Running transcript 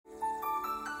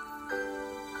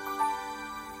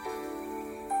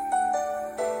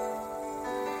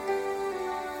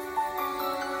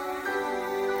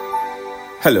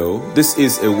Hello, this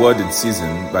is A Word in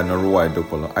Season by Noruwa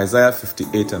Edopolo, Isaiah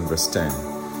 58 and verse 10.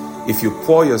 If you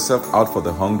pour yourself out for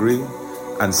the hungry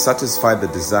and satisfy the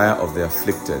desire of the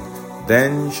afflicted,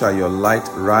 then shall your light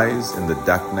rise in the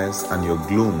darkness and your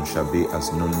gloom shall be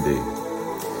as noonday.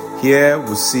 Here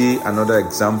we see another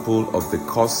example of the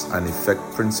cause and effect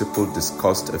principle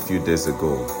discussed a few days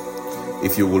ago.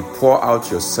 If you will pour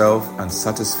out yourself and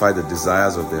satisfy the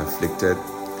desires of the afflicted,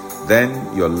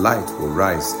 then your light will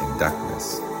rise in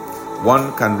darkness.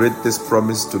 One can read this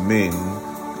promise to mean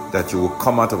that you will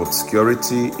come out of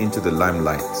obscurity into the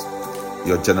limelight.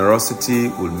 Your generosity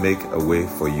will make a way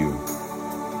for you.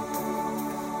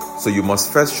 So you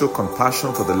must first show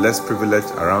compassion for the less privileged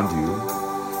around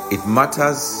you. It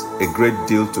matters a great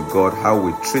deal to God how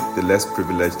we treat the less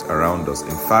privileged around us.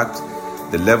 In fact,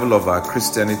 the level of our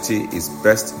Christianity is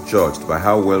best judged by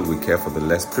how well we care for the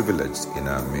less privileged in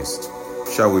our midst.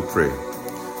 Shall we pray?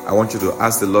 I want you to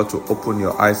ask the Lord to open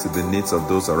your eyes to the needs of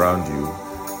those around you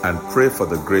and pray for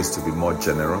the grace to be more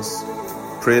generous.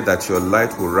 Pray that your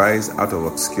light will rise out of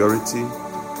obscurity,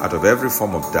 out of every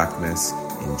form of darkness,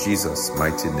 in Jesus'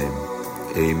 mighty name.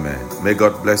 Amen. May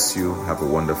God bless you. Have a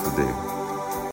wonderful day.